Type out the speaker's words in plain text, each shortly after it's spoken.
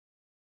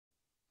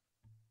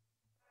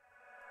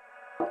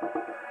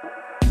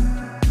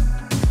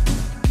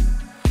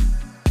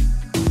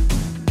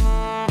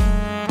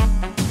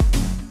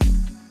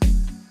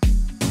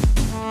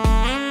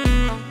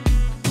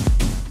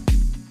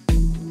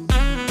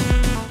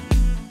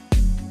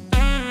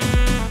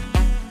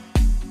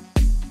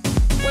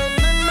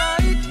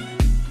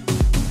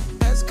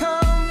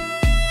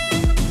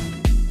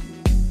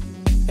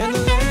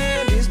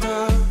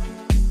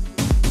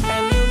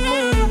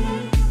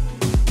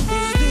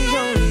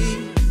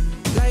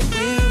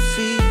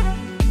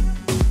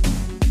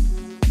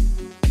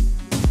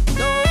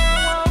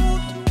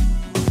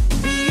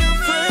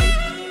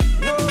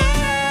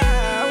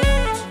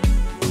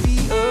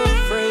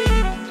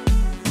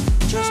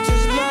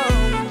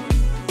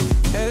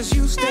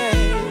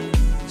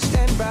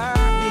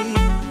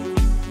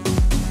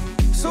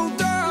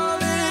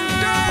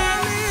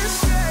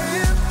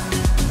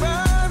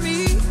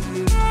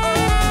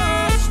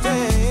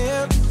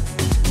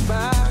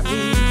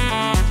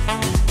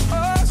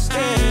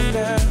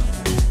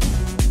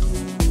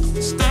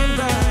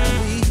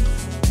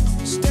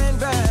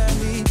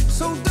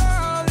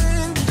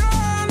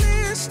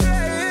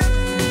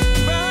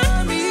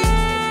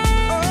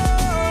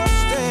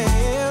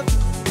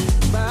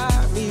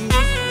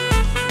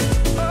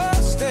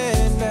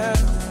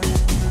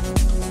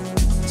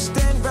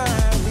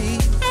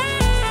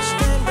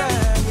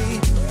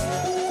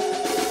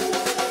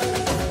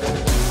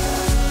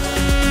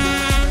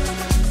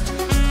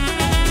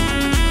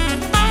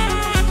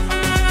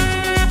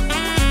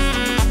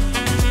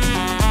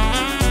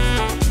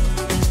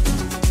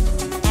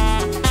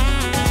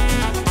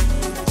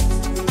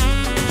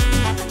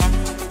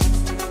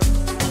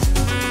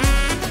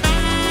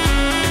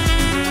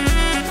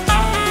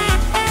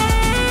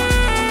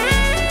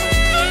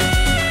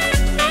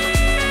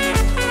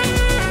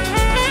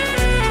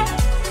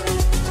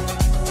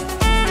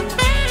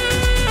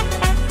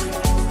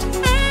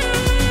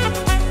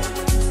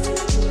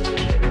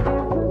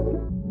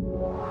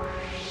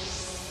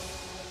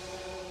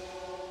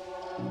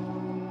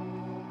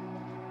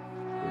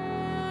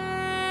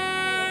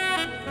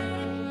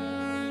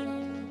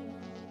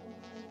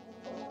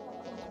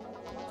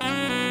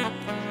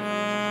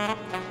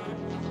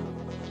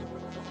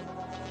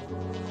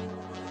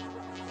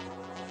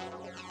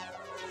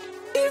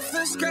If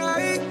the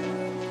sky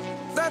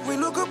that we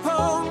look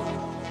upon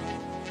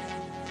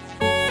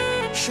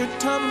should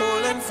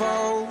tumble and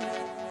fall,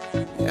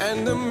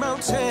 and the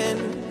mountain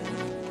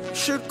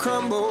should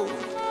crumble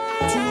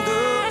to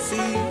the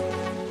sea,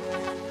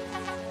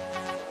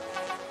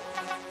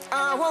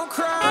 I won't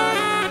cry,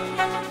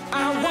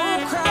 I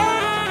won't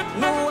cry,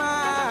 no,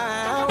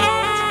 I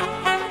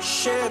won't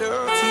shed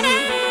a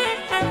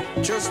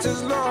tear, just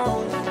as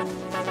long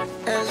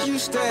as you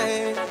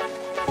stay.